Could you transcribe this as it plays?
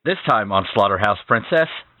This time on Slaughterhouse Princess,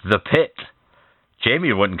 The Pit.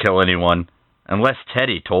 Jamie wouldn't kill anyone unless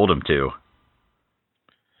Teddy told him to.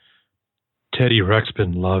 Teddy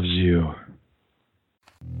Ruxpin loves you.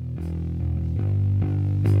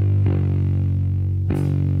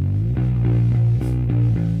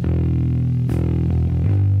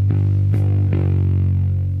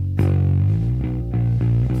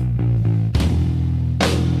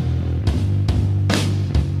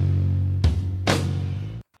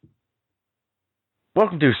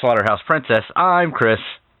 Welcome to Slaughterhouse Princess. I'm Chris.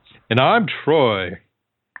 And I'm Troy.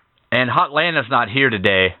 And Hotlana's not here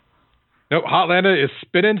today. Nope, Hotlanta is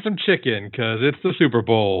spinning some chicken because it's the Super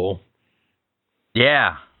Bowl.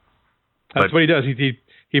 Yeah. That's what he does.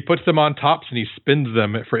 He puts them on tops and he spins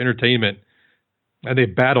them for entertainment. And they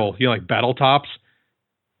battle, like battle tops.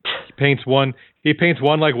 He paints one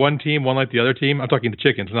like one team, one like the other team. I'm talking the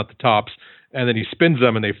chickens, not the tops. And then he spins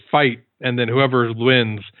them and they fight. And then whoever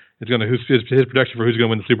wins is going to his prediction for who's going to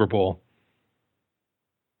win the Super Bowl.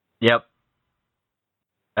 Yep.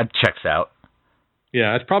 That checks out.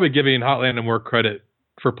 Yeah, it's probably giving Hotlanta more credit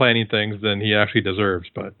for planning things than he actually deserves,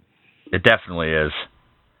 but it definitely is.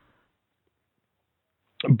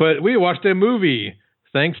 But we watched a movie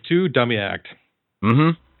thanks to Dummy Act.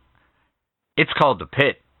 Mm-hmm. It's called The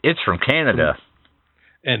Pit. It's from Canada.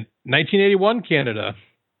 And 1981 Canada.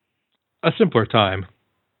 A simpler time.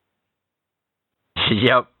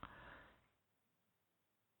 Yep.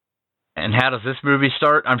 And how does this movie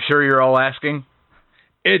start? I'm sure you're all asking.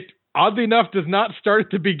 It, oddly enough, does not start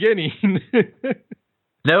at the beginning.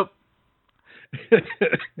 Nope.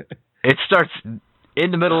 It starts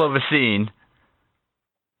in the middle of a scene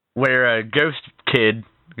where a kid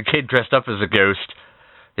dressed up as a ghost,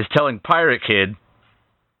 is telling Pirate Kid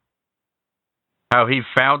how he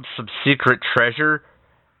found some secret treasure.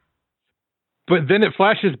 But then it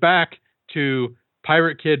flashes back to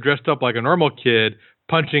Pirate Kid dressed up like a normal kid,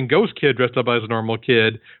 punching Ghost Kid dressed up as a normal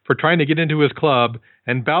kid for trying to get into his club,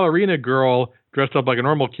 and Ballerina Girl dressed up like a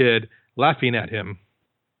normal kid laughing at him.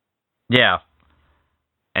 Yeah.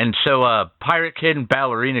 And so Pirate Kid and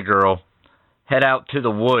Ballerina Girl head out to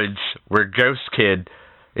the woods where Ghost Kid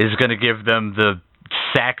is going to give them the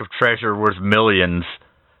sack of treasure worth millions.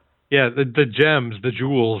 Yeah, the gems, the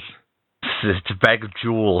jewels. It's a bag of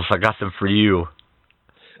jewels. I got them for you.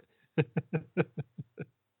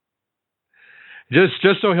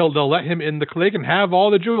 Just so they'll let him in they can have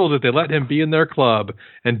all the jewels if they let him be in their club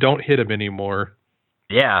and don't hit him anymore.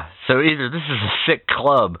 Yeah, so either this is a sick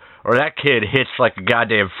club or that kid hits like a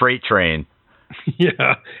goddamn freight train.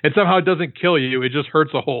 Yeah, and somehow it doesn't kill you, it just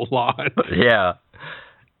hurts a whole lot. Yeah.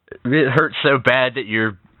 It hurts so bad that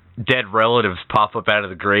your dead relatives pop up out of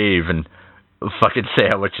the grave and fucking say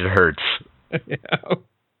how much it hurts. Yeah.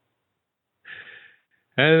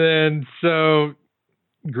 And then, so,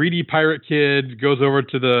 greedy Pirate Kid goes over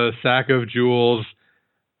to the sack of jewels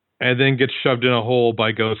and then gets shoved in a hole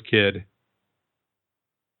by Ghost Kid.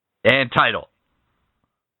 And title.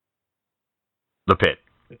 The Pit.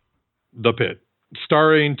 The Pit.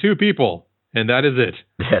 Starring two people, and that is it.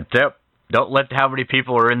 Yeah, don't let how many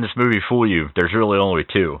people are in this movie fool you. There's really only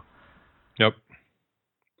two. Yep.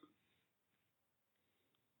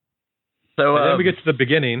 So and then we get to the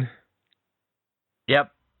beginning.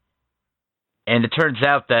 Yep. And it turns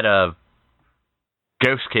out that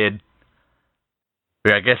Ghost Kid,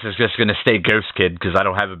 I guess it's just going to stay Ghost Kid because I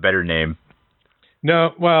don't have a better name.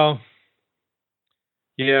 No, well,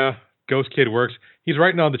 yeah, Ghost Kid works. He's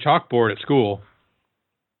writing on the chalkboard at school.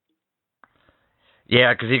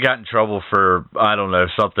 Yeah, because he got in trouble for, I don't know,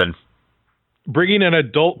 something. Bringing an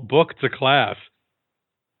adult book to class.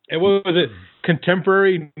 And what was it?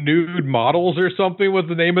 Contemporary Nude Models or something was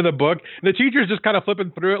the name of the book. And the teacher's just kind of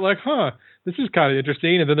flipping through it like, this is kind of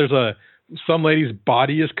interesting. And then there's some lady's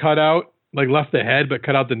body is cut out, like left the head, but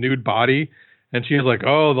cut out the nude body. And she's like,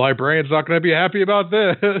 oh, the librarian's not going to be happy about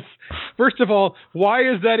this. First of all, why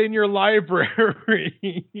is that in your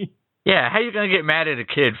library? Yeah, how are you going to get mad at a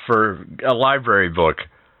kid for a library book?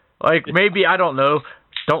 Like, maybe, I don't know,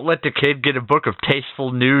 don't let the kid get a book of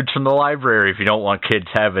tasteful nudes from the library if you don't want kids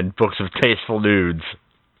having books of tasteful nudes.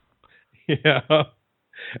 Yeah.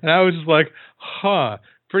 And I was just like,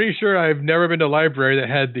 pretty sure I've never been to a library that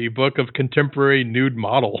had the book of contemporary nude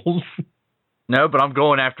models. No, but I'm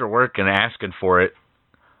going after work and asking for it.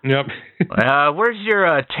 Yep. Where's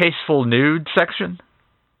your tasteful nude section?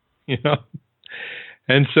 Yeah.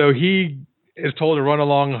 And so he is told to run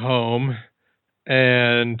along home,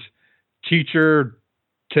 and teacher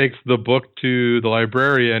takes the book to the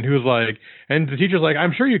librarian, who's like, and the teacher's like,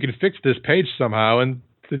 I'm sure you can fix this page somehow. And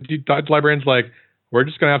the librarian's like, we're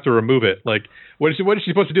just gonna have to remove it. Like, what is she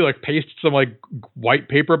supposed to do? Like, paste some like white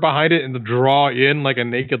paper behind it and draw in like a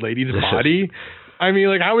naked lady's body? I mean,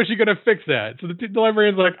 like, how is she gonna fix that? So the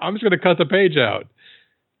librarian's like, I'm just gonna cut the page out.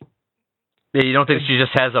 Yeah, you don't think she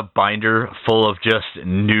just has a binder full of just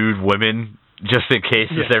nude women, just in case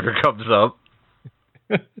this ever comes up?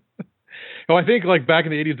 Oh, I think like back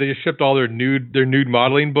in the 80s, they just shipped all their nude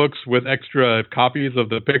modeling books with extra copies of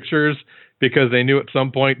the pictures because they knew at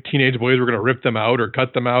some point teenage boys were going to rip them out or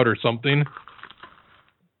cut them out or something.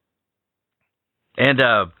 And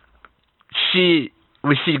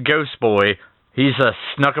we see Ghost Boy. He's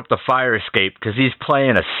snuck up the fire escape because he's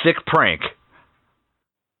playing a sick prank.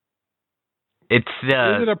 Is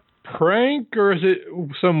it a prank or is it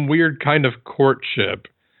some weird kind of courtship?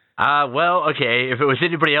 Well, okay, if it was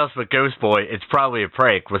anybody else but Ghost Boy, it's probably a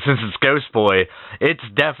prank. But since it's Ghost Boy, it's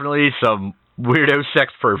definitely some weirdo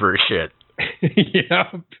sex pervert shit.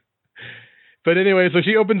 Yep. But anyway, so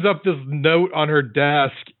she opens up this note on her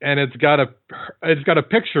desk, and it's got a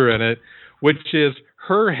picture in it, which is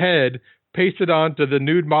her head pasted onto the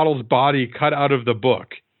nude model's body cut out of the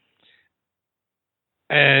book.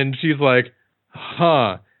 And she's like,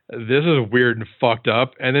 huh, this is weird and fucked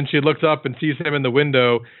up. And then she looks up and sees him in the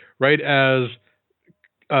window right as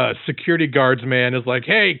security guards man is like,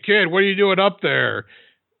 hey, kid, what are you doing up there?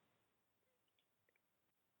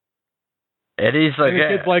 And he's like, and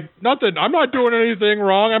the kid's like, nothing. I'm not doing anything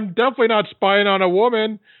wrong. I'm definitely not spying on a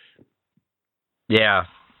woman. Yeah,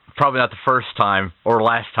 probably not the first time or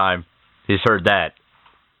last time he's heard that.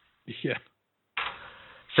 Yeah.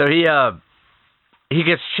 So he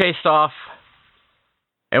gets chased off,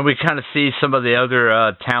 and we kind of see some of the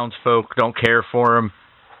other townsfolk don't care for him.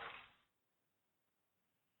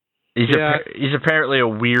 He's apparently a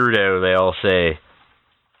weirdo, they all say.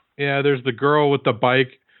 Yeah, there's the girl with the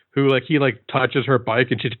bike who, like, he, like, touches her bike,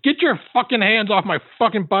 and she's, get your fucking hands off my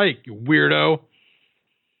fucking bike, you weirdo.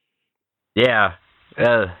 Yeah.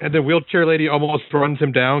 And the wheelchair lady almost runs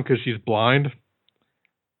him down because she's blind.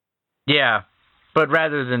 Yeah. But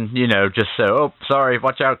rather than, just say, oh, sorry,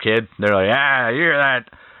 watch out, kid. They're like,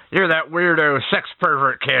 you're that weirdo sex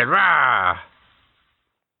pervert kid. Rah!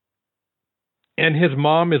 And his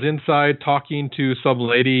mom is inside talking to some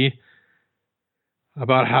lady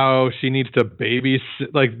about how she needs to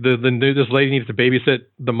babysit, like this lady needs to babysit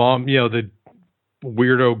the mom, the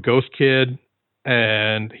weirdo ghost kid,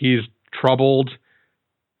 and he's troubled.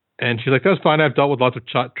 And she's like, that's fine. I've dealt with lots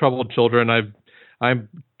of troubled children. I'm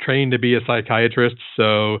trained to be a psychiatrist,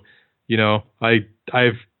 so I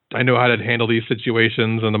know how to handle these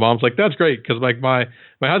situations. And the mom's like, that's great, because like my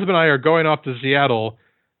husband and I are going off to Seattle,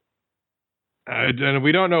 and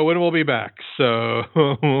we don't know when we'll be back. So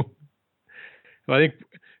I think,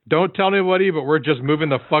 don't tell anybody, but we're just moving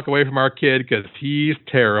the fuck away from our kid because he's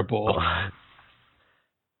terrible.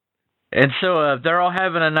 And so they're all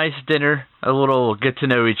having a nice dinner, a little get to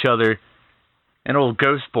know each other. And old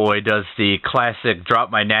Ghost Boy does the classic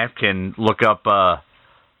drop my napkin, look up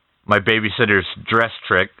my babysitter's dress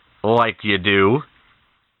trick, like you do.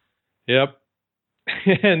 Yep.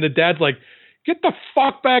 And the dad's like, get the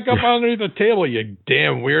fuck back up underneath the table, you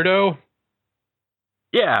damn weirdo.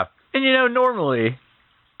 Yeah. And normally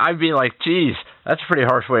I'd be like, geez, that's a pretty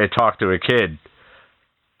harsh way to talk to a kid.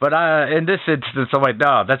 But in this instance, I'm like,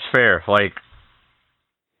 no, that's fair. Like,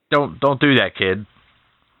 don't do that, kid.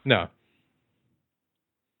 No.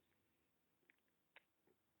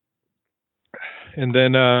 And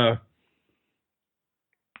then,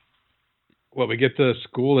 we get to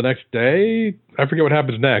school the next day? I forget what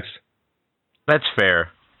happens next. That's fair.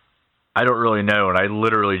 I don't really know, and I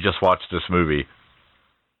literally just watched this movie.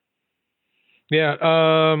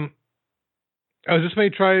 Yeah, this may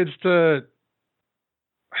tries to...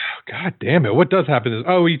 God damn it, what does happen?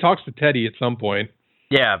 He talks to Teddy at some point.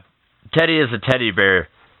 Yeah, Teddy is a teddy bear.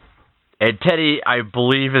 And Teddy, I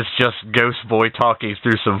believe, is just Ghost Boy talking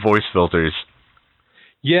through some voice filters.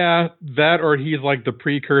 Yeah, that or he's like the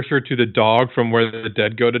precursor to the dog from Where the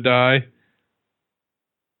Dead Go to Die.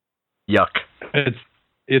 Yuck.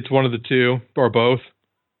 It's one of the two, or both.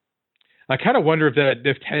 I kind of wonder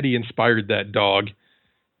if Teddy inspired that dog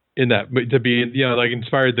in that to be,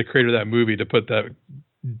 inspired the creator of that movie to put that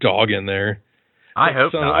dog in there. I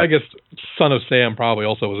hope not. I guess Son of Sam probably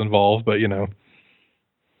also was involved, but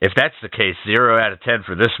If that's the case, 0 out of 10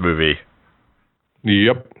 for this movie.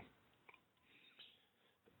 Yep.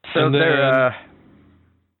 So they're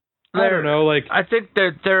I don't know, like I think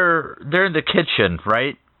they're in the kitchen,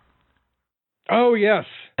 right? Oh yes.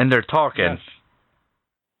 And they're talking. Yes.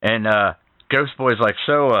 And Ghost Boy's like,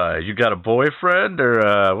 so you got a boyfriend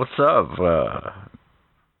or what's up?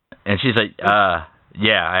 And she's like,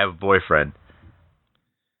 yeah, I have a boyfriend.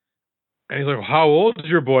 And he's like, well, how old is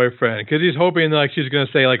your boyfriend? Because he's hoping like she's going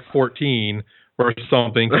to say like 14 or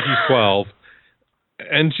something because he's 12.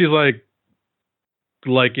 And she's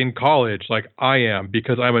like in college, like I am,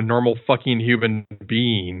 because I'm a normal fucking human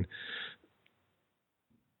being.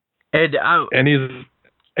 And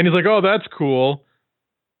he's like, oh, that's cool.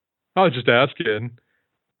 I was just asking.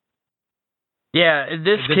 Yeah,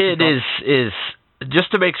 this kid is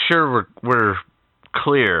just to make sure we're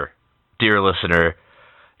clear, dear listener.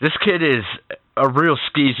 This kid is a real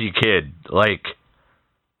skeezy kid. Like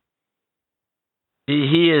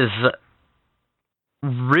he is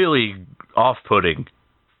really off-putting.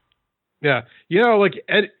 Yeah, like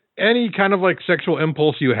any kind of like sexual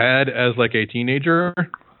impulse you had as like a teenager.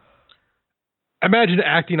 Imagine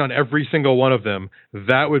acting on every single one of them.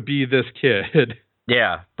 That would be this kid.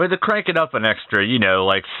 Yeah, but to crank it up an extra,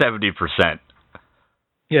 like 70%.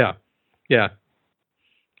 Yeah.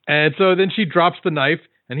 And so then she drops the knife,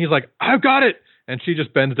 and he's like, I've got it! And she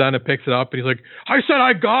just bends down and picks it up, and he's like, I said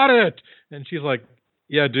I got it! And she's like,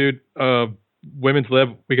 yeah, dude, women's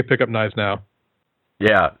lib, we can pick up knives now.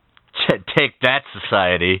 Yeah, take that,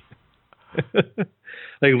 society.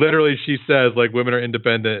 Like, literally, she says, like, women are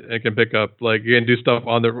independent and can pick up, like, you can do stuff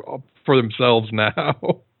for themselves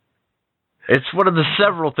now. It's one of the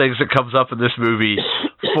several things that comes up in this movie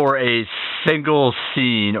for a single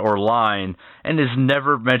scene or line and is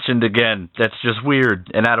never mentioned again. That's just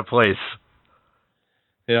weird and out of place.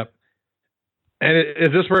 Yep. And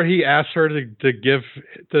is this where he asks her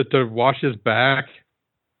to wash his back?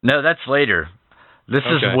 No, that's later. This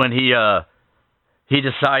is when he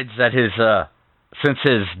decides that since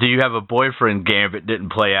his "Do you have a boyfriend" gambit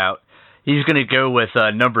didn't play out, he's going to go with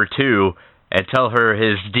number 2 and tell her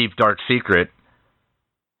his deep, dark secret.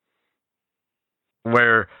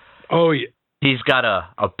 Where he's got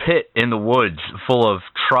a pit in the woods full of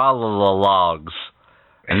tra-la-la-logs.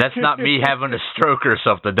 And that's not me having a stroke or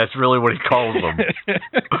something. That's really what he calls them.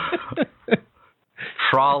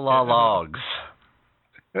 Tra-la-logs.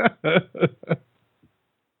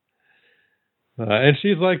 And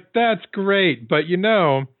she's like, that's great. But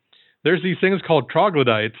there's these things called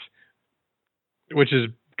troglodytes, which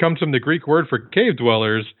comes from the Greek word for cave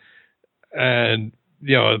dwellers. And,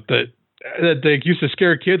 that they used to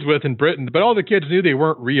scare kids with in Britain. But all the kids knew they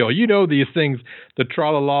weren't real. These things, the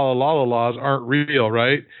tra-la-la-la-la-laws aren't real,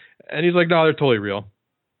 right? And he's like, no, they're totally real.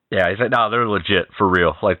 Yeah, he's like, no, they're legit, for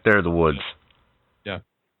real. Like, they're the woods. Yeah.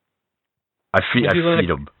 I feed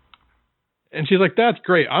them. And she's like, that's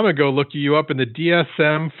great. I'm going to go look you up in the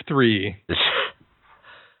DSM-3.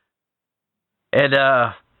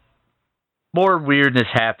 And, more weirdness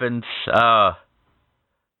happens.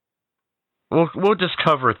 We'll just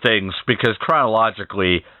cover things because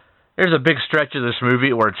chronologically, there's a big stretch of this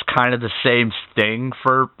movie where it's kind of the same thing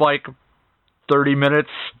for like 30 minutes.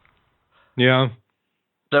 Yeah.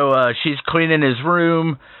 So she's cleaning his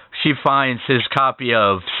room. She finds his copy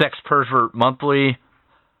of Sex Pervert Monthly.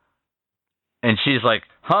 And she's like,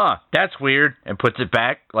 huh, that's weird, and puts it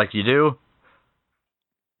back like you do.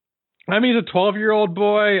 I mean, he's a 12-year-old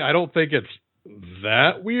boy. I don't think it's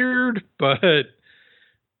that weird, but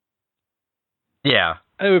yeah.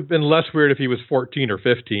 It would have been less weird if he was 14 or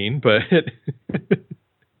 15, but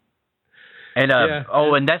and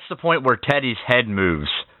and that's the point where Teddy's head moves.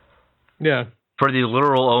 Yeah. For the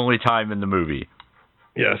literal only time in the movie.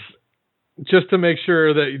 Yes. Just to make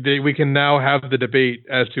sure that we can now have the debate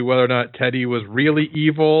as to whether or not Teddy was really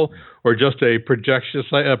evil or just a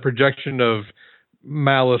projection of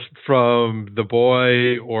malice from the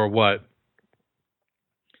boy or what.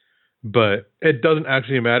 But it doesn't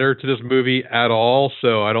actually matter to this movie at all,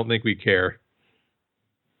 so I don't think we care.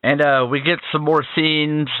 And we get some more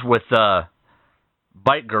scenes with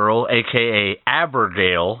Bite Girl, a.k.a.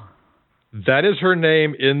 Abigail. That is her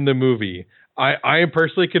name in the movie. I am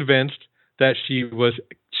personally convinced that she was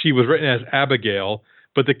written as Abigail,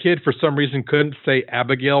 but the kid for some reason couldn't say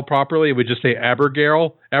Abigail properly. It would just say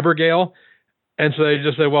Abigail. And so they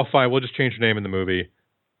just said, well, fine, we'll just change her name in the movie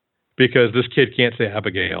because this kid can't say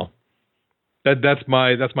Abigail. That's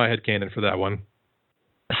my headcanon for that one.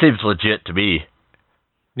 Seems legit to me.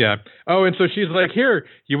 Yeah. Oh, and so she's like, here,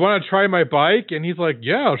 you want to try my bike? And he's like,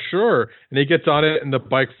 yeah, sure. And he gets on it and the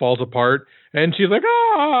bike falls apart. And she's like,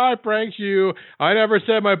 I pranked you. I never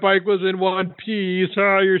said my bike was in one piece.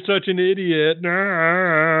 Oh, you're such an idiot.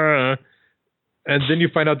 Nah. And then you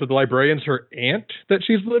find out that the librarian's her aunt that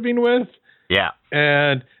she's living with. Yeah.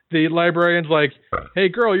 And the librarian's like, hey,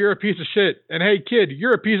 girl, you're a piece of shit. And hey, kid,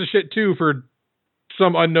 you're a piece of shit too for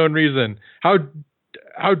some unknown reason. How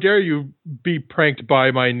dare you be pranked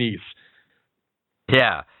by my niece?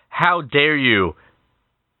 Yeah. How dare you,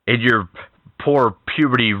 in your poor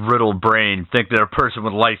puberty-riddled brain think that a person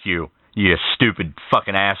would like you, you stupid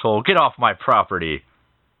fucking asshole. Get off my property.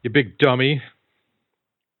 You big dummy.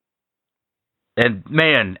 And,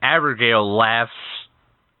 man, Abigail laughs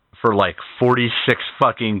for like 46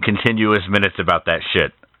 fucking continuous minutes about that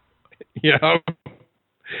shit. Yeah.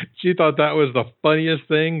 She thought that was the funniest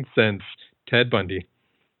thing since Ted Bundy.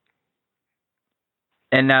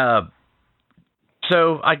 And,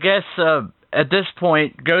 so I guess, at this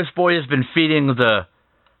point, Ghost Boy has been feeding the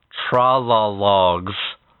Tra-La-Logs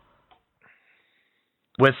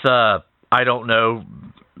with, I don't know,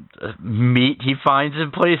 meat he finds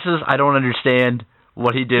in places. I don't understand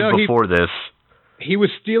what he did before this. He was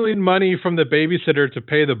stealing money from the babysitter to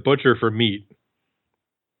pay the butcher for meat.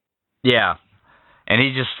 Yeah. And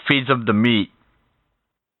he just feeds them the meat.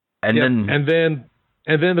 And then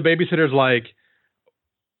the babysitter's like,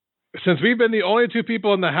 since we've been the only two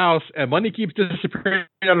people in the house and money keeps disappearing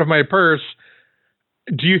out of my purse,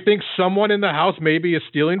 do you think someone in the house maybe is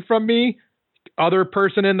stealing from me? Other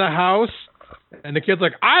person in the house? And the kid's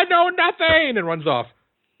like, I know nothing, and runs off.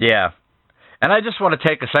 Yeah. And I just want to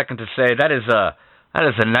take a second to say that is the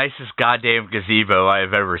nicest goddamn gazebo I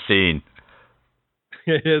have ever seen.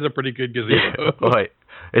 It is a pretty good gazebo. Boy,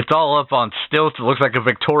 it's all up on stilts. It looks like a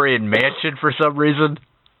Victorian mansion for some reason.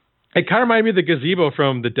 It kind of reminded me of the gazebo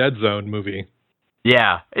from the Dead Zone movie.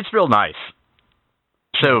 Yeah, it's real nice.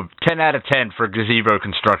 So, 10 out of 10 for gazebo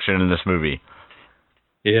construction in this movie.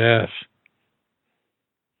 Yes.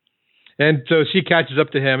 And so she catches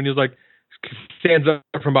up to him, and he's like, stands up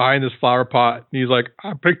from behind this flower pot, and he's like,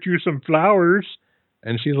 I picked you some flowers.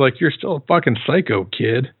 And she's like, you're still a fucking psycho,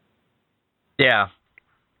 kid. Yeah.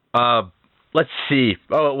 Let's see.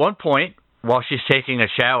 Oh, at one point, while she's taking a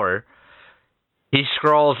shower, he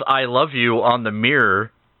scrawls, I love you on the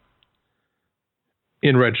mirror.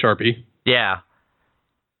 In red Sharpie. Yeah.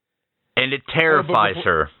 And it terrifies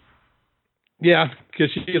her. Yeah,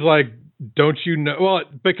 because she's like, don't you know? Well,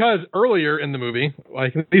 because earlier in the movie,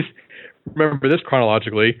 like at least remember this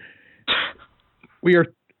chronologically, we're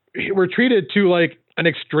treated to like an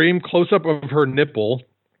extreme close-up of her nipple.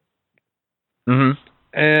 Mm-hmm.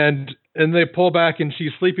 And they pull back and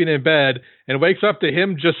she's sleeping in bed and wakes up to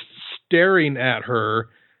him just staring at her.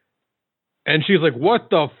 And she's like, what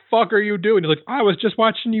the fuck are you doing? He's like, I was just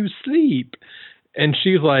watching you sleep. And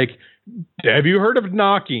she's like, have you heard of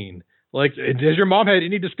knocking? Like, has your mom had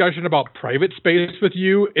any discussion about private space with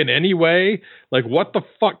you in any way? Like, what the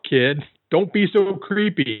fuck, kid? Don't be so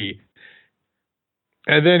creepy.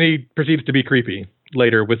 And then he proceeds to be creepy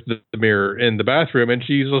later with the mirror in the bathroom. And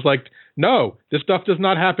she's just like, no, this stuff does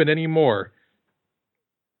not happen anymore.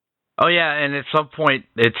 Oh, yeah, and at some point,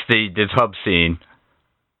 it's the tub scene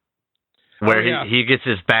where he gets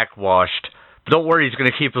his back washed. But don't worry, he's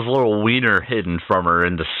going to keep his little wiener hidden from her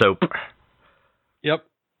in the soap. Yep.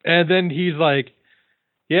 And then he's like,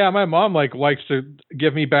 yeah, my mom likes to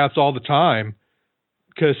give me baths all the time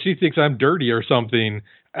because she thinks I'm dirty or something.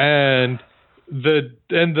 And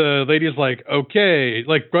the lady's like, okay,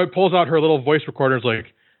 like pulls out her little voice recorder and is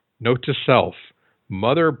like, note to self,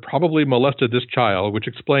 mother probably molested this child, which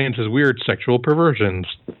explains his weird sexual perversions.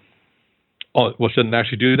 Oh, well, she didn't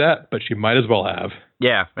actually do that, but she might as well have.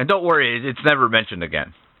 Yeah, and don't worry, it's never mentioned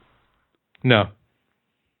again. No.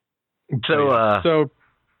 So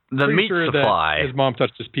the meat supply. His mom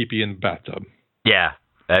touched his pee-pee in the bathtub. Yeah,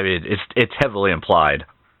 I mean it's heavily implied.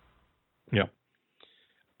 Yeah.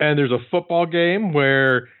 And there's a football game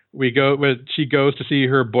where she goes to see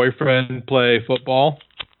her boyfriend play football,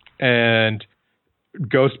 and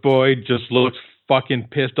Ghost Boy just looks fucking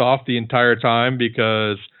pissed off the entire time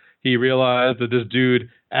because he realized that this dude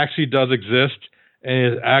actually does exist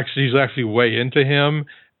and he's actually way into him,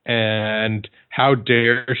 and how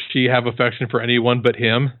dare she have affection for anyone but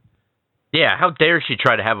him? Yeah, how dare she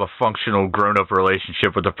try to have a functional grown-up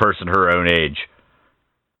relationship with a person her own age?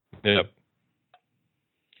 Yep.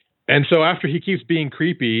 And so after he keeps being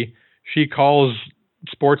creepy, she calls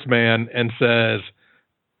Sportsman and says,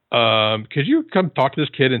 could you come talk to this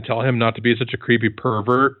kid and tell him not to be such a creepy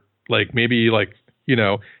pervert? Like maybe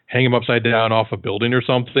hang him upside down off a building or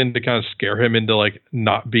something to kind of scare him into like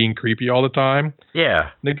not being creepy all the time.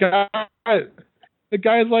 Yeah. The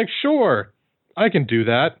guy's like, sure, I can do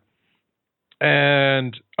that.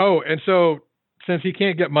 And so since he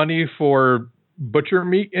can't get money for butcher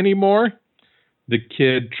meat anymore, the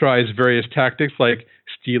kid tries various tactics like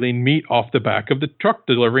stealing meat off the back of the truck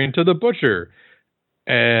delivering to the butcher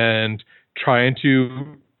and trying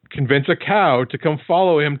to convince a cow to come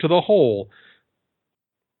follow him to the hole.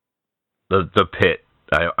 The pit.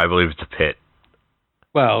 I believe it's a pit.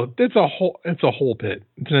 Well, it's a whole pit.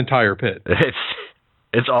 It's an entire pit.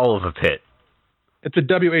 It's all of a pit. It's a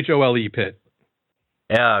WHOLE pit.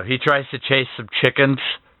 Yeah, he tries to chase some chickens.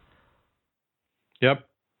 Yep.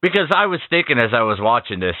 Because I was thinking as I was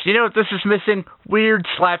watching this, you know what this is missing? Weird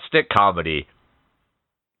slapstick comedy.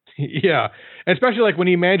 Yeah, and especially like when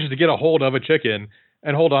he manages to get a hold of a chicken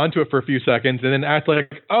and hold on to it for a few seconds and then act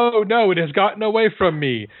like, oh no, it has gotten away from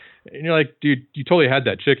me. And you're like, dude, you totally had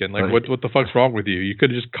that chicken. Like, what the fuck's wrong with you? You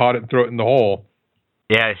could have just caught it and throw it in the hole.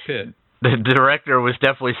 Yeah, pit. The director was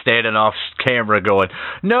definitely standing off camera going,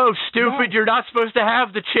 no, stupid, no. You're not supposed to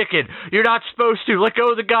have the chicken. You're not supposed to. Let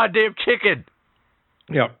go of the goddamn chicken.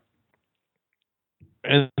 Yeah.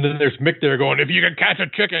 And then there's Mick there going, if you can catch a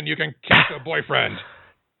chicken, you can catch a boyfriend.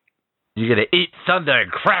 You're going to eat thunder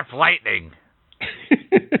and crap lightning.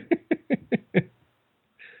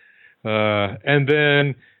 And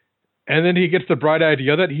then he gets the bright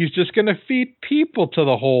idea that he's just going to feed people to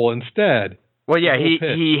the hole instead. Well, yeah,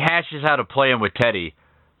 he hashes out a plan with Teddy.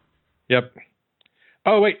 Yep.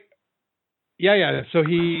 Oh, wait. Yeah. So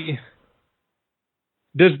he...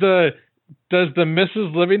 Does the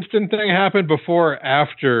Mrs. Livingston thing happen before or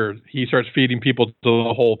after he starts feeding people to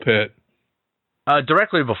the whole pit?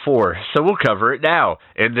 Directly before, so we'll cover it now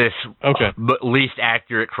in this least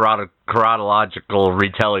accurate chronological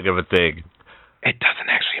retelling of a thing. It doesn't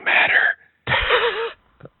actually matter.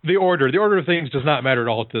 The order of things does not matter at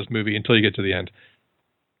all to this movie until you get to the end.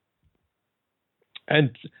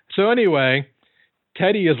 And so anyway,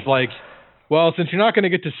 Teddy is like, well, since you're not going to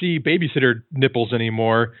get to see babysitter nipples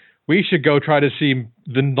anymore, we should go try to see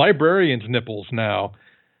the librarian's nipples now.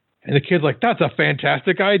 And the kid's like, that's a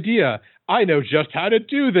fantastic idea. I know just how to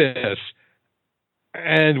do this.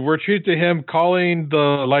 And we're treated to him calling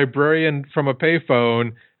the librarian from a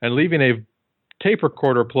payphone and leaving a tape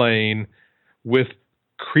recorder playing with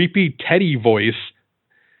creepy Teddy voice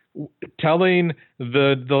telling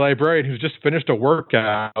the librarian who's just finished a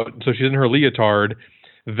workout, so she's in her leotard,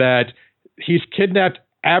 that he's kidnapped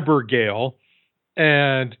Abigail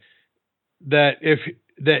and that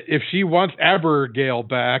if she wants Abigail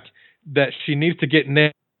back, that she needs to get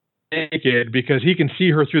naked because he can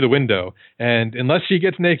see her through the window. And unless she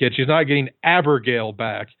gets naked, she's not getting Abigail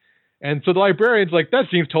back. And so the librarian's like, that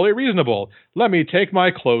seems totally reasonable. Let me take my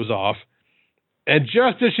clothes off. And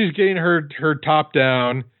just as she's getting her top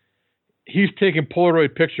down, he's taking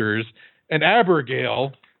Polaroid pictures. And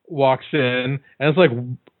Abigail walks in and it's like,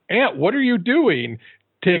 Aunt, what are you doing?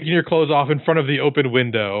 Taking your clothes off in front of the open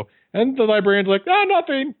window. And the librarian's like, oh,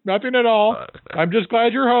 nothing at all. I'm just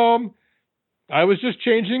glad you're home. I was just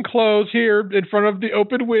changing clothes here in front of the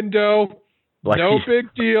open window. No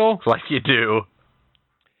big deal. Like you do.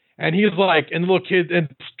 And he's like, and the little kid,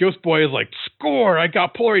 and Ghost Boy is like, score! I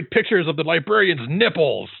got Polaroid pictures of the librarian's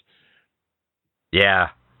nipples. Yeah,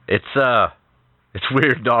 it's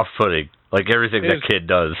weird and off-putting, like everything that kid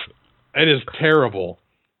does. It is terrible.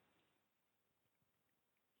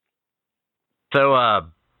 So,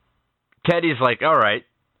 Teddy's like, all right,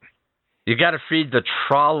 you got to feed the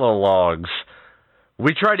Trolologs.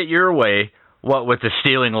 We tried it your way, what with the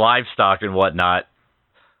stealing livestock and whatnot.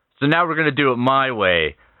 So now we're going to do it my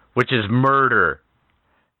way, which is murder.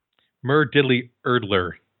 Diddly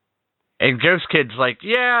Erdler. And Ghost Kid's like,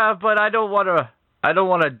 yeah, but I don't want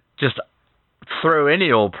to just throw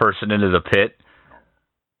any old person into the pit.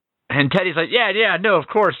 And Teddy's like, yeah, no, of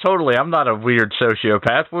course, totally. I'm not a weird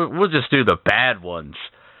sociopath. We'll just do the bad ones.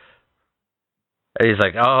 And he's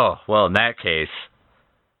like, oh, well, in that case.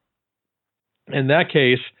 In that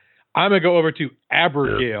case, I'm going to go over to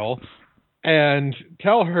Abigail and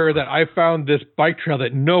tell her that I found this bike trail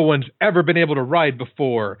that no one's ever been able to ride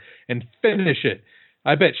before and finish it.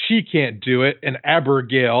 I bet she can't do it. And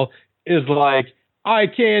Abigail is like, I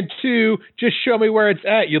can too. Just show me where it's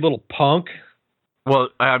at, you little punk. Well,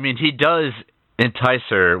 I mean, he does entice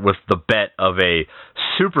her with the bet of a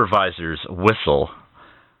supervisor's whistle.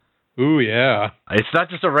 Ooh, yeah. It's not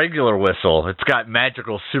just a regular whistle. It's got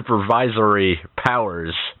magical supervisory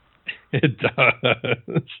powers. It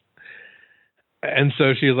does. And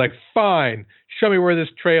so she's like, fine, show me where this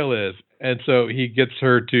trail is. And so he gets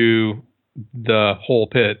her to the whole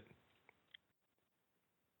pit,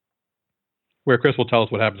 where Chris will tell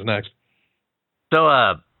us what happens next.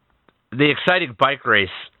 So, the exciting bike race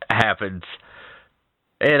happens,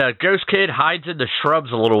 and Ghost Kid hides in the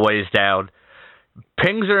shrubs a little ways down,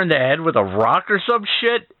 pings her in the head with a rock or some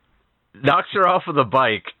shit, knocks her off of the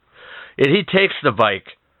bike, and he takes the bike,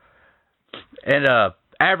 and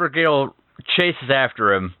Abigail chases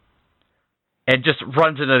after him, and just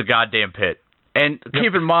runs into the goddamn pit. And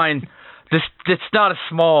keep in mind, it's not a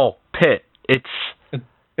small pit. It's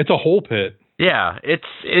a whole pit. Yeah,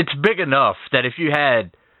 it's big enough that if you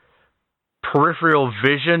had peripheral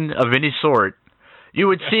vision of any sort, you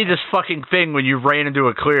would see this fucking thing when you ran into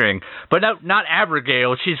a clearing. But not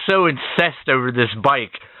Abigail. She's so incensed over this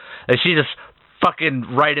bike that she just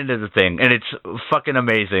fucking right into the thing. And it's fucking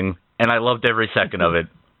amazing. And I loved every second of it.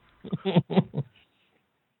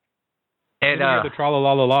 And the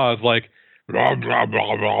tra-la-la-la-la is like, blah, blah,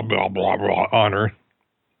 blah, blah, blah, blah, blah, on her.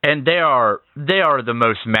 And they are the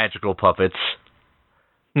most magical puppets.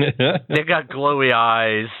 They got glowy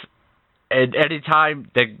eyes. And anytime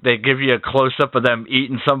they give you a close-up of them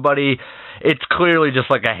eating somebody, it's clearly just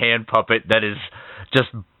like a hand puppet that is just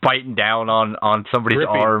biting down on somebody's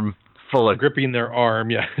arm. Gripping their arm,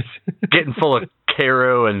 yes. Getting full of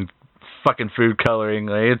Caro and fucking food coloring.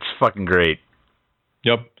 Like, it's fucking great.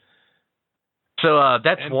 Yep. So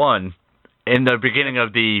that's one in the beginning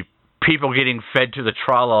of the people getting fed to the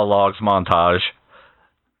Tra-La-Logs montage.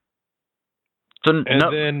 So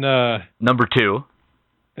then number 2.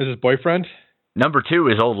 Is his boyfriend? Number 2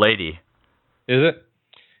 is old lady. Is it?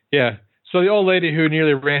 Yeah. So the old lady who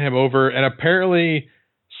nearly ran him over and apparently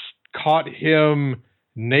caught him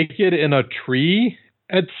naked in a tree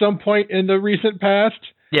at some point in the recent past.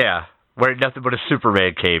 Yeah, wearing nothing but a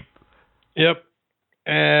Superman cape. Yep.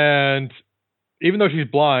 And even though she's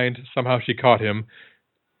blind, somehow she caught him,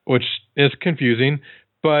 which is confusing.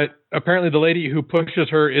 But apparently the lady who pushes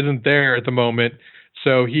her isn't there at the moment,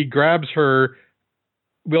 so he grabs her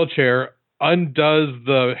wheelchair, undoes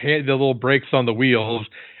the little brakes on the wheels,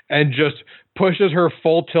 and just pushes her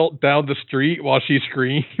full tilt down the street while she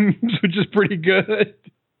screams, which is pretty good.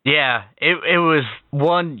 Yeah, it was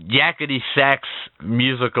one yakety sax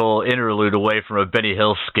musical interlude away from a Benny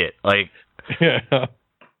Hill skit. Like, yeah.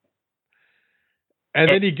 And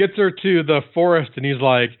then he gets her to the forest, and he's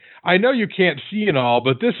like, I know you can't see and all,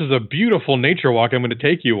 but this is a beautiful nature walk I'm going to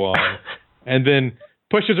take you on. And then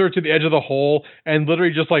pushes her to the edge of the hole and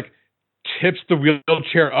literally just like tips the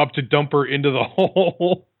wheelchair up to dump her into the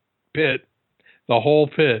whole pit. The whole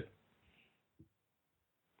pit.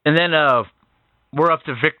 And then we're up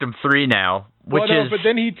to victim 3 now, but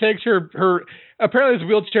then he takes her apparently his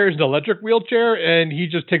wheelchair is an electric wheelchair, and he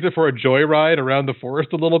just takes it for a joyride around the forest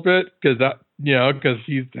a little bit because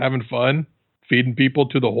he's having fun feeding people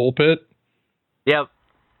to the whole pit. Yep.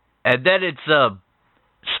 And then it's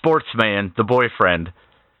Sportsman, the boyfriend,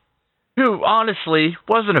 who honestly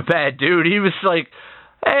wasn't a bad dude. He was like,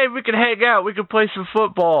 hey, we can hang out, we can play some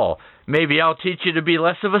football. Maybe I'll teach you to be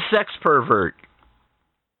less of a sex pervert.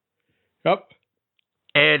 Yep.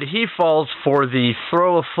 And he falls for the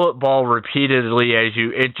throw a football repeatedly as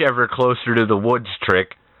you inch ever closer to the woods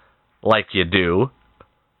trick, like you do.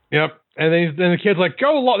 Yep. And then the kid's like,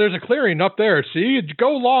 go long. There's a clearing up there. See? Go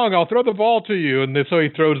long. I'll throw the ball to you. And so he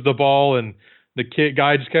throws the ball, and the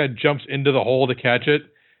guy just kind of jumps into the hole to catch it.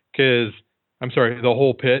 The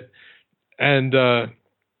whole pit. And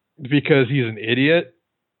because he's an idiot,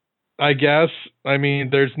 I guess. I mean,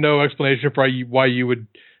 there's no explanation for why you would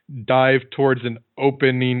dive towards an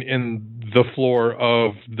opening in the floor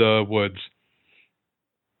of the woods.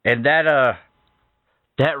 And that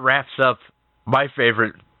wraps up my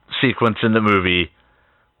favorite sequence in the movie,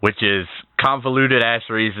 which is convoluted ass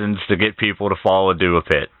reasons to get people to fall into a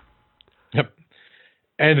pit. Yep.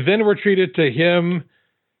 And then we're treated to him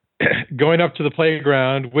going up to the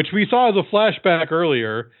playground, which we saw as a flashback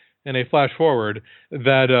earlier in a flash forward,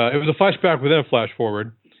 that it was a flashback within a flash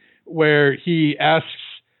forward, where he asks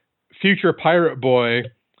future Pirate Boy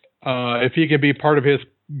if he can be part of his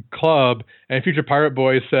club, and future Pirate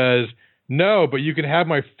Boy says, no, but you can have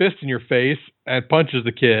my fist in your face, and punches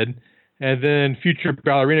the kid, and then future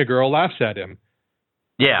Ballerina Girl laughs at him.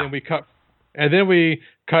 Yeah. And then we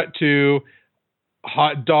cut to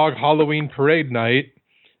Hot Dog Halloween Parade night,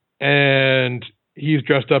 and he's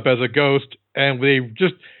dressed up as a ghost, and we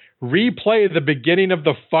just replay the beginning of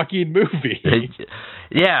the fucking movie.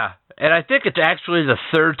 Yeah, and I think it's actually the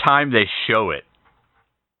third time they show it.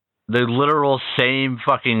 The literal same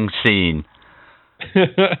fucking scene.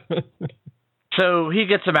 So he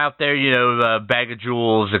gets him out there, bag of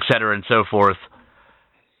jewels, etc., and so forth.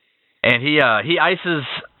 And he ices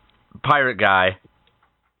Pirate Guy.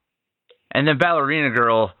 And then Ballerina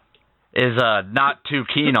Girl is not too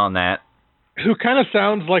keen on that. Who kind of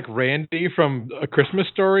sounds like Randy from A Christmas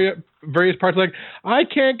Story at various parts. Like, I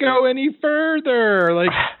can't go any further.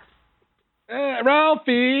 Like,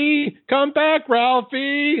 Ralphie, come back,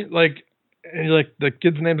 Ralphie. Like, the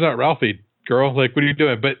kid's name's not Ralphie, girl. Like, what are you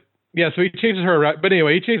doing? But, yeah, so he chases her around. But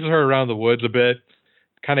anyway, he chases her around the woods a bit,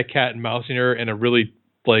 kind of cat and mousing her in a really,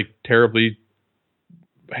 terribly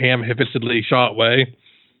ham-fistedly shot way.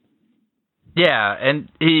 Yeah, and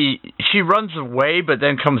she runs away, but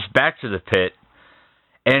then comes back to the pit,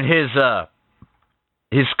 and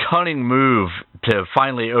his cunning move to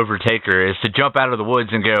finally overtake her is to jump out of the woods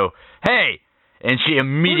and go, "Hey!" And she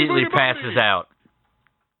immediately passes out.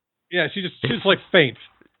 Yeah, she just like faints.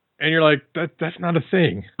 And you're like, that's not a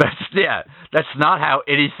thing. That's not how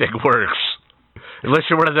anything works. Unless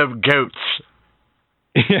you're one of them goats.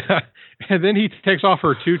 Yeah. And then he takes off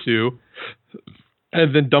her tutu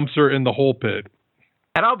and then dumps her in the hole pit.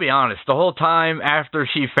 And I'll be honest, the whole time after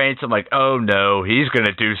she faints, I'm like, oh no, he's going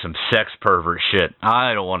to do some sex pervert shit.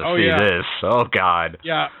 I don't want to see this. Oh, God.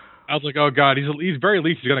 Yeah. I was like, oh, God, he's very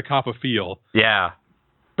least he's going to cop a feel. Yeah.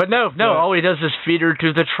 But no, all he does is feed her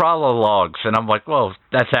to the tralla logs. And I'm like, well,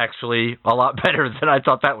 that's actually a lot better than I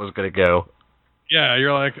thought that was going to go. Yeah,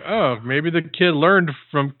 you're like, oh, maybe the kid learned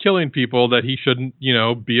from killing people that he shouldn't,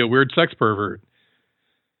 be a weird sex pervert.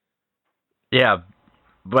 Yeah,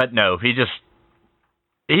 but no, he's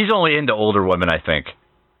only into older women, I think.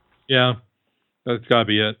 Yeah, that's got to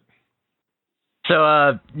be it.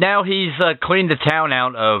 So now he's cleaned the town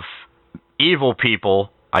out of evil people,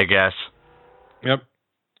 I guess. Yep.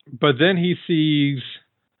 But then he sees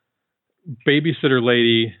babysitter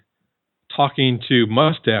lady talking to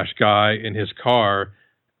mustache guy in his car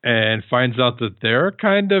and finds out that they're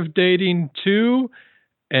kind of dating too.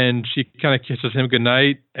 And she kind of kisses him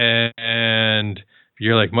goodnight. And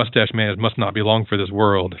you're like, mustache man must not be long for this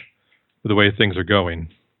world with the way things are going.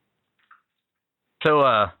 So,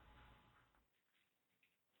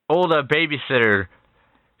 old babysitter,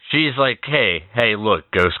 she's like, hey, look,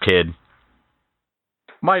 ghost kid.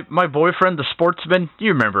 My boyfriend, the sportsman, you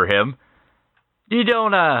remember him. You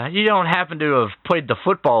don't happen to have played the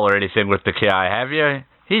football or anything with the guy, have you?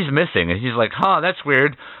 He's missing. And he's like, that's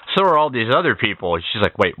weird. So are all these other people. And she's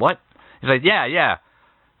like, wait, what? He's like, yeah.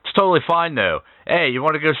 It's totally fine, though. Hey, you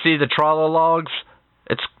want to go see the tralla logs?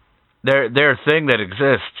 They're a thing that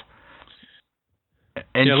exists.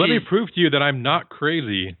 And let me prove to you that I'm not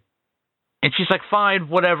crazy. And she's like, fine,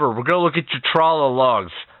 whatever. We'll go look at your tralla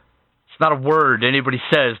logs. It's not a word anybody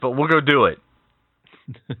says, but we'll go do it.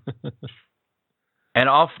 And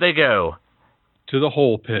off they go. To the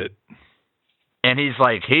hole pit. And he's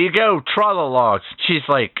like, here you go, tralla logs. She's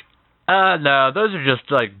like, no, those are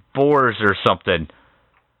just like boars or something.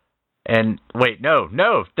 And wait, no,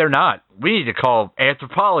 they're not. We need to call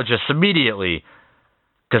anthropologists immediately.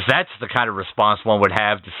 Because that's the kind of response one would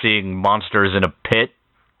have to seeing monsters in a pit.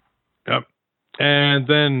 Yep. And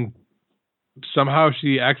then somehow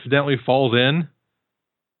she accidentally falls in.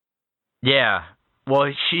 Yeah.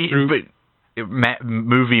 Well,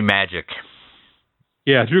 movie magic.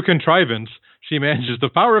 Yeah, through contrivance, she manages the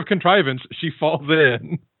power of contrivance. She falls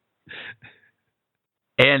in,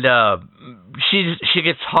 and she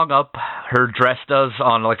gets hung up. Her dress does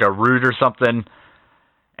on like a root or something,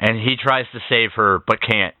 and he tries to save her but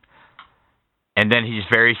can't. And then he's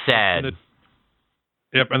very sad.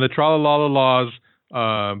 And the Tralala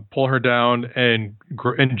Laws pull her down and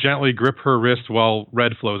gently grip her wrist while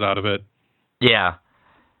red flows out of it. Yeah.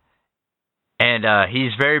 And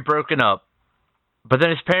he's very broken up. But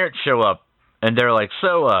then his parents show up, and they're like,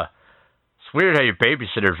 so, it's weird how your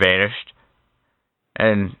babysitter vanished.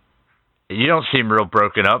 And you don't seem real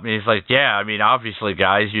broken up. And he's like, yeah, I mean, obviously,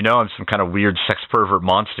 guys, I'm some kind of weird sex pervert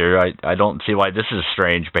monster. I don't see why this is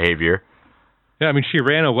strange behavior. Yeah, I mean, she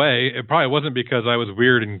ran away. It probably wasn't because I was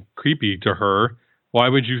weird and creepy to her. Why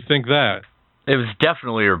would you think that? It was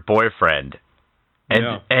definitely her boyfriend.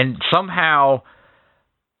 And somehow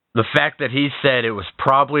the fact that he said it was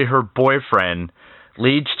probably her boyfriend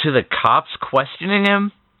leads to the cops questioning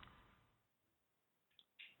him.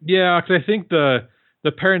 Yeah, because I think the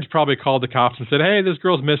parents probably called the cops and said, hey, this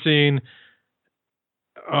girl's missing.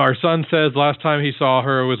 Our son says last time he saw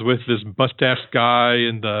her was with this mustached guy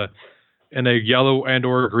in a yellow and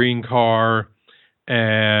or green car.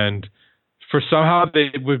 And for somehow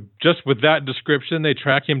they would, just with that description, they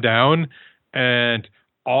track him down, and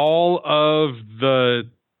all of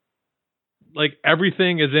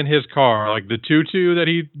everything is in his car, like the tutu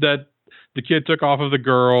that the kid took off of the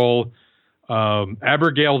girl.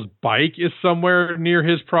 Abigail's bike is somewhere near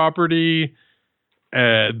his property.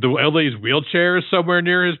 The lady's wheelchair is somewhere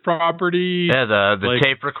near his property. Yeah, the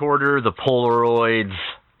tape recorder, the Polaroids.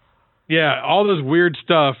 Yeah, all this weird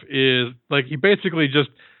stuff is like he basically just.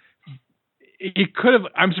 He could have.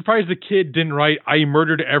 I'm surprised the kid didn't write, I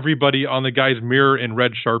murdered everybody on the guy's mirror in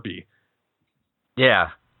red Sharpie. Yeah.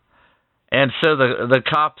 And so the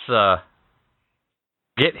cops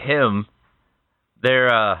get him.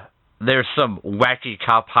 There's some wacky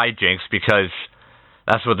cop hijinks because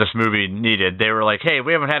that's what this movie needed. They were like, hey,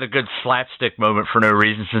 we haven't had a good slapstick moment for no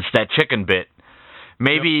reason since that chicken bit.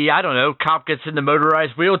 Maybe, I don't know, cop gets in the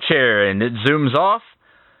motorized wheelchair and it zooms off.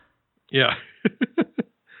 Yeah.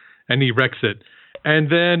 and he wrecks it.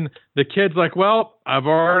 And then the kid's like, well, I've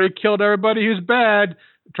already killed everybody who's bad,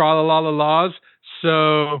 tra-la-la-la-laws,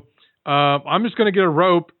 so I'm just going to get a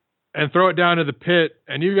rope and throw it down to the pit,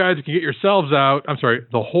 and you guys can get yourselves out. I'm sorry,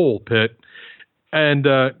 the whole pit. And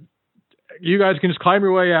you guys can just climb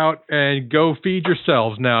your way out and go feed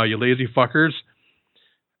yourselves now, you lazy fuckers.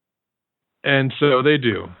 And so they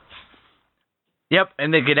do. Yep,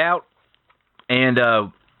 and they get out, and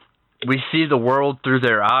we see the world through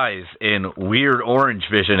their eyes in weird orange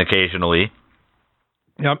vision occasionally.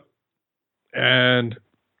 Yep. And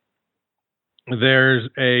there's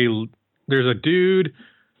a dude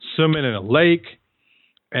swimming in a lake,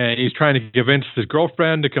 and he's trying to convince his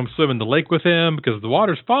girlfriend to come swim in the lake with him because the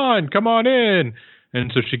water's fine, come on in.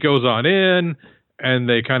 And so she goes on in, and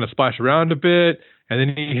they kind of splash around a bit, and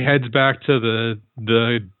then he heads back to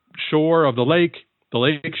the shore of the lake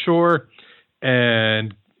shore,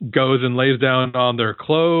 and goes and lays down on their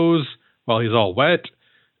clothes while he's all wet.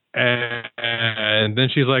 And then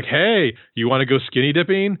she's like, hey, you want to go skinny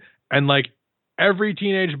dipping? And like every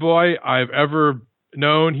teenage boy I've ever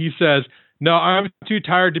known, he says, no, I'm too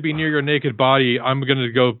tired to be near your naked body. I'm going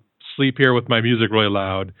to go sleep here with my music really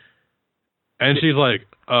loud. And she's like,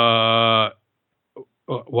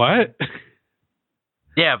 what?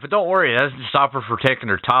 Yeah, but don't worry. That doesn't stop her from taking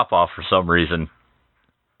her top off for some reason.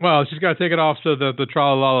 Well, she's got to take it off so that the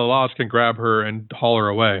tra-la-la-las can grab her and haul her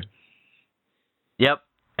away. Yep.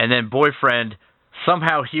 And then boyfriend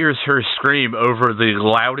somehow hears her scream over the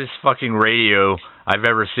loudest fucking radio I've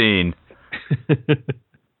ever seen. It's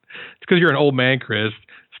because you're an old man, Chris.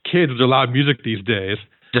 Kids with loud music these days.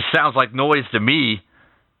 Just sounds like noise to me.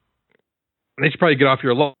 They should probably get off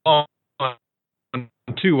your lawn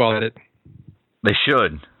too while at it. They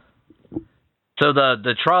should. So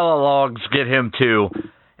the Trolologs get him too,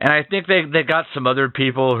 and I think they got some other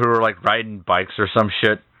people who are like riding bikes or some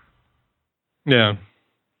shit. Yeah.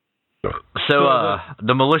 So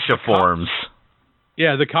the militia forms.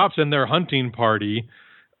 Yeah, the cops and their hunting party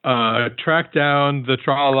track down the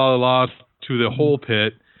Trolologs to the hole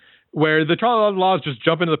pit, where the Trolologs just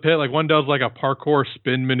jump into the pit. Like one does like a parkour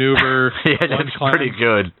spin maneuver. Yeah, that's pretty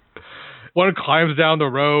good. One climbs down the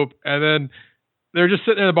rope, and then they're just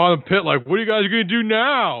sitting at the bottom of the pit like, what are you guys going to do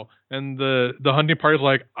now? And the hunting party's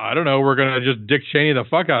like, I don't know, we're going to just Dick Cheney the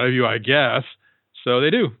fuck out of you, I guess. So they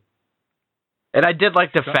do. And I did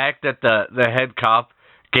like the fact that the head cop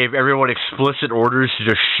gave everyone explicit orders to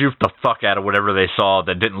just shoot the fuck out of whatever they saw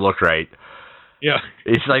that didn't look right. Yeah.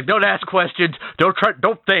 He's like, don't ask questions, don't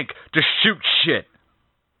think, just shoot shit.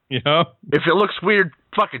 Yeah. If it looks weird,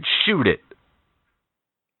 fucking shoot it.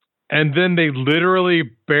 And then they literally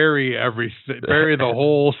bury the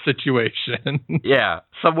whole situation. Yeah,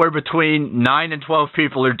 somewhere between 9 and 12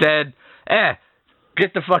 people are dead.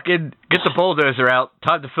 Get the bulldozer out.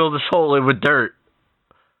 Time to fill this hole in with dirt.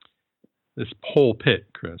 This whole pit,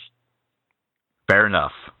 Chris. Fair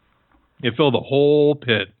enough. It filled the whole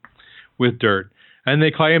pit with dirt. And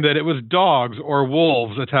they claim that it was dogs or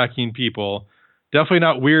wolves attacking people. Definitely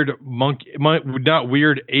not weird not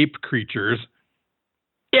weird ape creatures.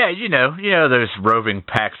 Yeah, you know those roving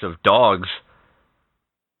packs of dogs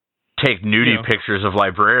take nudie pictures of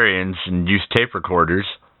librarians and use tape recorders.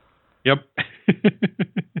 Yep.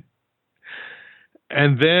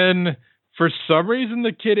 And then, for some reason,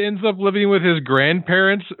 the kid ends up living with his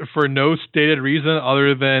grandparents for no stated reason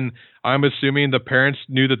other than, I'm assuming the parents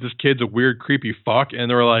knew that this kid's a weird, creepy fuck, and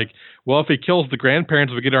they were like, well, if he kills the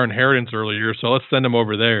grandparents, we get our inheritance earlier, so let's send him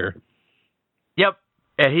over there. Yep.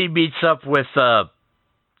 And he meets up with the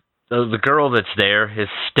girl that's there, his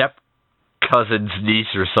step-cousin's niece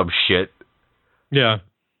or some shit. Yeah.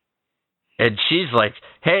 And she's like,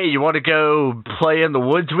 hey, you want to go play in the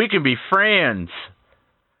woods? We can be friends.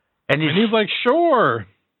 And he's like, sure.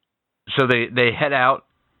 So they head out,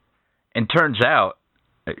 and turns out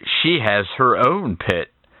she has her own pit.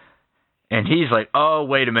 And he's like, oh,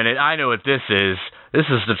 wait a minute, I know what this is. This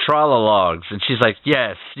is the Trolologs. And she's like,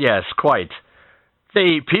 yes, quite. They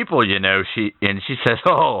eat people, you know. She says,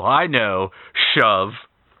 oh, I know. Shove.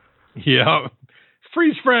 Yeah.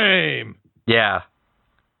 Freeze frame. Yeah.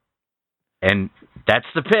 And that's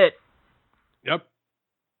the pit. Yep.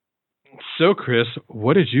 So, Chris,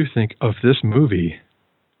 what did you think of this movie?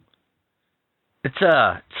 It's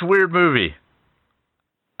a weird movie.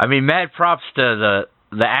 I mean, mad props to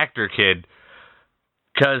the actor kid.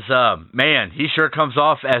 Because, man, he sure comes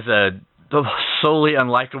off as a solely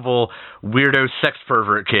unlikable weirdo sex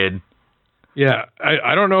pervert kid. Yeah,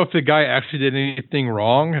 I don't know if the guy actually did anything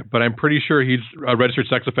wrong, but I'm pretty sure he's a registered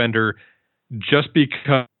sex offender just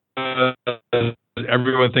because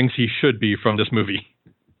everyone thinks he should be from this movie.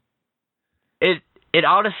 it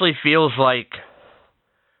honestly feels like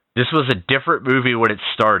this was a different movie when it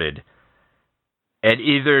started. And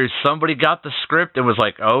either somebody got the script and was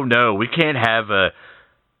like, oh no, we can't have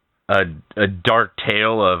a dark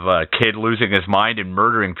tale of a kid losing his mind and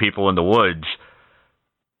murdering people in the woods.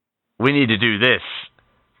 We need to do this.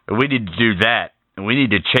 And we need to do that. And we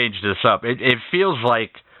need to change this up. It feels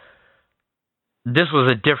like this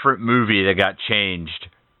was a different movie that got changed.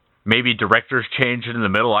 Maybe directors changed it in the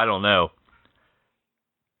middle. I don't know.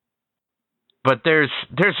 But there's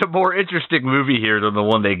a more interesting movie here than the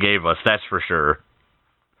one they gave us. That's for sure.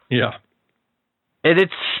 Yeah. And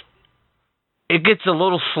it gets a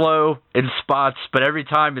little slow in spots, but every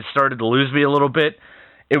time it started to lose me a little bit,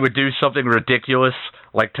 it would do something ridiculous,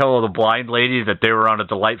 like tell the blind lady that they were on a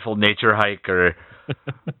delightful nature hike, or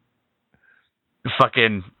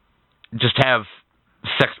fucking just have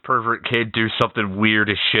sex pervert kid do something weird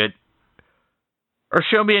as shit, or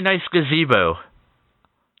show me a nice gazebo.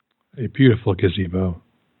 A beautiful gazebo.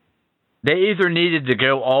 They either needed to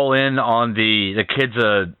go all in on the kid's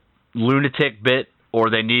a lunatic bit, or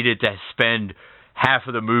they needed to spend half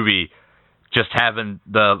of the movie just having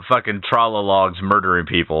the fucking Trolologs murdering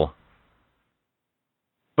people.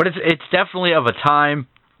 But it's definitely of a time.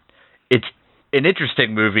 It's an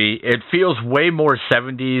interesting movie. It feels way more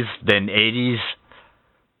 70s than 80s.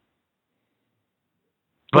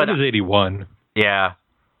 But it was 81. Yeah.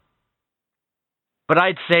 But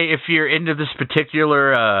I'd say if you're into this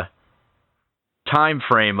particular time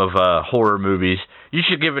frame of horror movies, you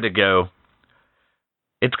should give it a go.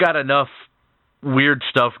 It's got enough weird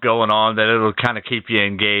stuff going on that it'll kind of keep you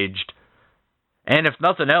engaged. And if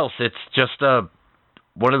nothing else, it's just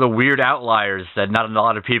one of the weird outliers that not a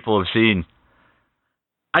lot of people have seen.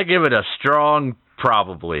 I give it a strong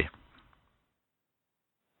probably.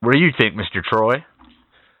 What do you think, Mr. Troy?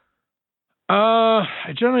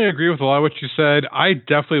 I generally agree with a lot of what you said. I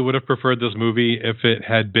definitely would have preferred this movie if it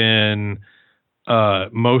had been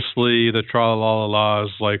mostly the Trolalalas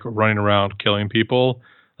like running around killing people.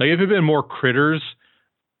 Like if it had been more critters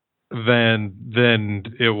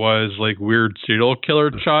than it was like weird serial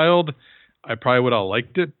killer child, I probably would have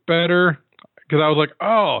liked it better. Because I was like,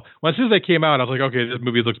 oh, well, as soon as they came out, I was like, okay, this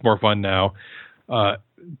movie looks more fun now. I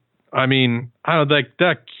mean, I don't know, like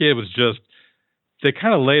that kid was just, they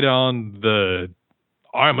kind of laid on the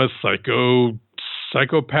I'm a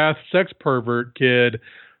psychopath sex pervert kid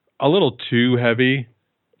a little too heavy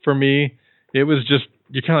for me. It was just,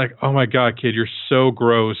 you're kind of like, oh my God, kid, you're so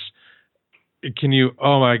gross. Can you,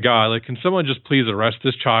 oh my God, like, can someone just please arrest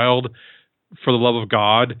this child for the love of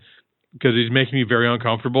God? Because he's making me very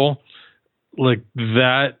uncomfortable. Like,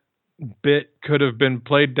 that bit could have been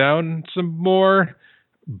played down some more.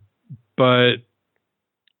 But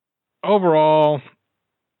overall,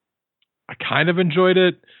 I kind of enjoyed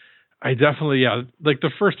it. I definitely, yeah, like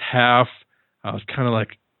the first half, I was kind of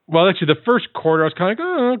like, well, actually, the first quarter, I was kind of like,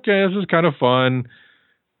 oh, okay, this is kind of fun.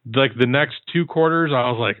 Like the next two quarters, I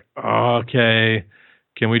was like, oh, okay,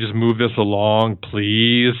 can we just move this along,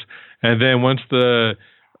 please? And then once the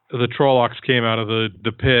Trollocs came out of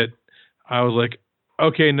the pit, I was like,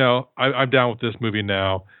 okay, no, I'm down with this movie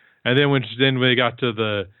now. And then when they got to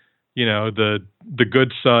the, you know, the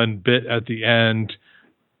good son bit at the end,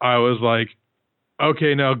 I was like,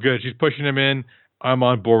 okay, no, good. She's pushing him in. I'm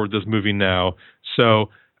on board with this movie now. So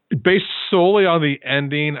based solely on the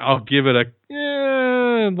ending, I'll give it a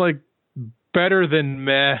like better than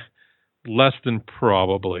meh, less than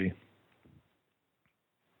probably.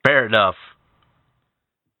 Fair enough.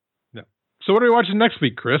 Yeah. So what are we watching next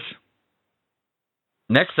week, Chris?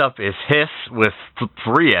 Next up is Hiss with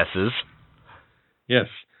 3 S's. Yes.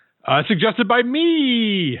 Suggested by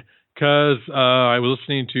me, because I was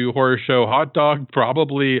listening to Horror Show Hot Dog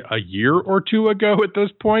probably a year or two ago at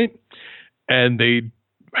this point, and they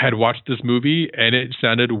had watched this movie, and it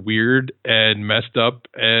sounded weird and messed up,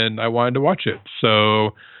 and I wanted to watch it.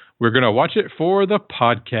 So we're going to watch it for the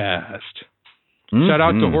podcast. Mm-hmm. Shout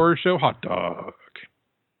out to Horror Show Hot Dog.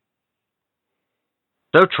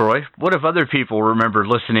 So, Troy, what if other people remember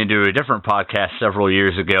listening to a different podcast several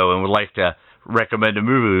years ago and would like to recommend a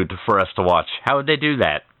movie for us to watch? How would they do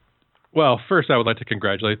that? Well, first, I would like to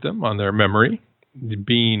congratulate them on their memory.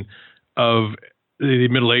 Being of the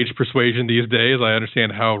middle-aged persuasion these days, I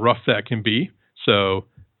understand how rough that can be. So,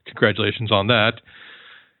 congratulations on that.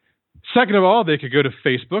 Second of all, they could go to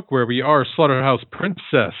Facebook, where we are Slaughterhouse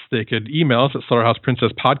Princess. They could email us at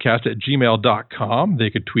slaughterhouseprincesspodcast@gmail.com. They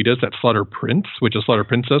could tweet us at SlaughterPrince, which is Slaughter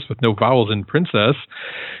Princess with no vowels in princess.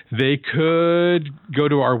 They could go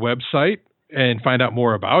to our website and find out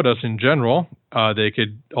more about us in general. They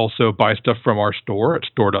could also buy stuff from our store at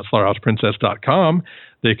store.slaughterhouseprincess.com.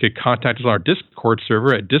 They could contact us on our Discord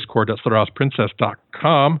server at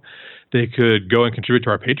discord.slaughterhouseprincess.com. They could go and contribute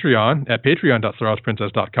to our Patreon at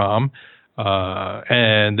patreon.slaughterhouseprincess.com.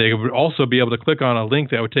 And they would also be able to click on a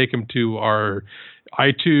link that would take them to our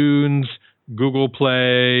iTunes, Google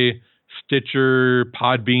Play, Stitcher,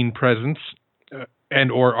 Podbean presence,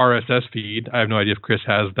 and or RSS feed. I have no idea if Chris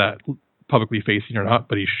has that publicly facing or not,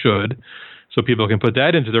 but he should. So people can put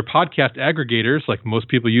that into their podcast aggregators like most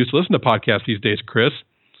people use to listen to podcasts these days, Chris.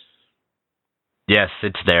 Yes,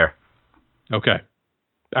 it's there. Okay.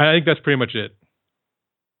 I think that's pretty much it.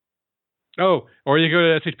 Oh, or you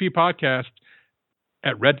go to SHP Podcast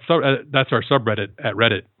at that's our subreddit at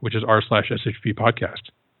Reddit, which is r/SHP Podcast.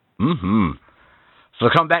 Mm-hmm. So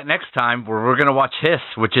come back next time where we're going to watch Hiss,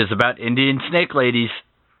 which is about Indian snake ladies.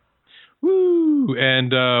 Woo!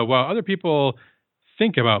 And while other people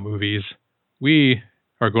think about movies, we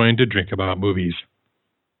are going to drink about movies.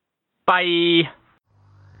 Bye!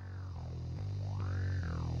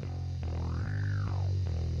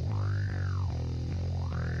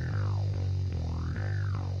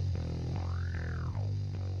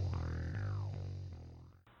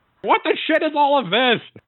 What the shit is all of this?